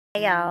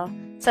Hey y'all.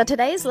 So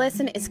today's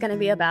lesson is going to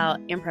be about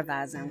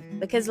improvising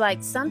because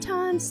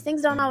sometimes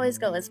things don't always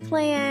go as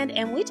planned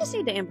and we just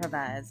need to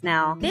improvise.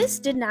 Now, this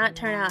did not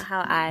turn out how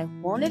I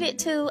wanted it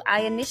to.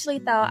 I initially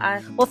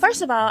thought well,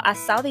 first of all, I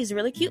saw these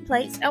really cute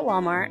plates at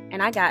Walmart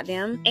and I got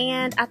them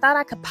and I thought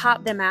I could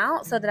pop them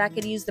out so that I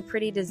could use the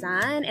pretty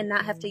design and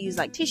not have to use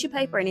tissue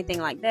paper or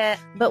anything like that.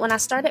 But when I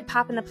started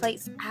popping the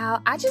plates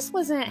out, I just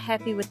wasn't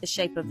happy with the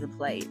shape of the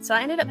plate. So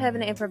I ended up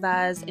having to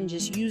improvise and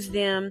just use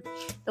them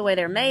the way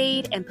they're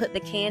made and put the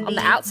candy on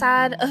the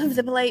outside of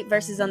the plate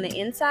versus on the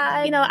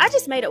inside. You know, I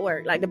just made it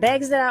work. The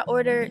bags that I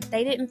ordered,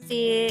 they didn't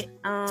fit.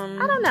 I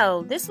don't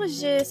know.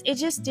 It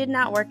just did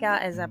not work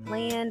out as I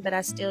planned, but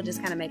I still just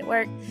kind of made it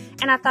work.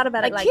 And I thought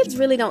about it, kids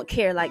really don't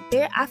care.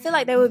 I feel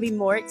like they would be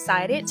more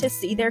excited to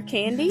see their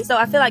candy. So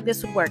I feel like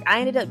this would work. I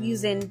ended up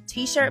using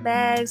t-shirt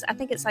bags. I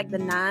think it's the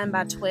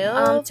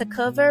 9x12 to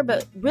cover,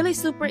 but really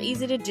super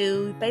easy to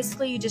do.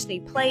 Basically, you just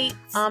need plates.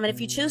 And if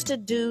you choose to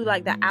do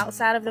the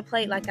outside of the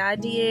plate like I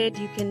did,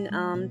 you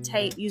can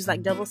use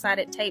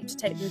double-sided tape to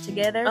tape them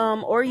together,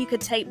 or you could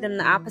tape them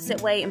the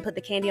opposite way and put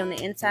the candy on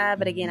the inside,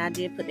 but again I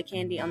did put the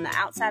candy on the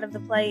outside of the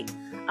plate,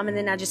 and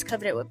then I just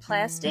covered it with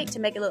plastic to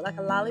make it look like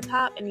a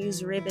lollipop and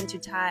use ribbon to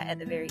tie it at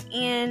the very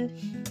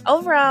end.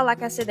 Overall,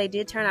 like I said, they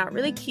did turn out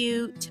really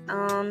cute,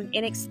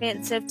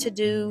 inexpensive to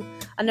do.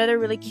 Another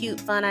really cute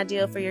fun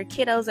idea for your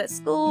kiddos at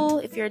school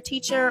if you're a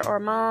teacher or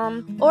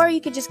mom, or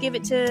you could just give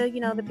it to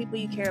the people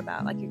you care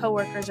about, like your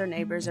coworkers or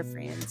neighbors or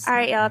friends. All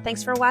right, y'all,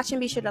 thanks for watching.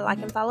 Be sure to like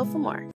and follow for more.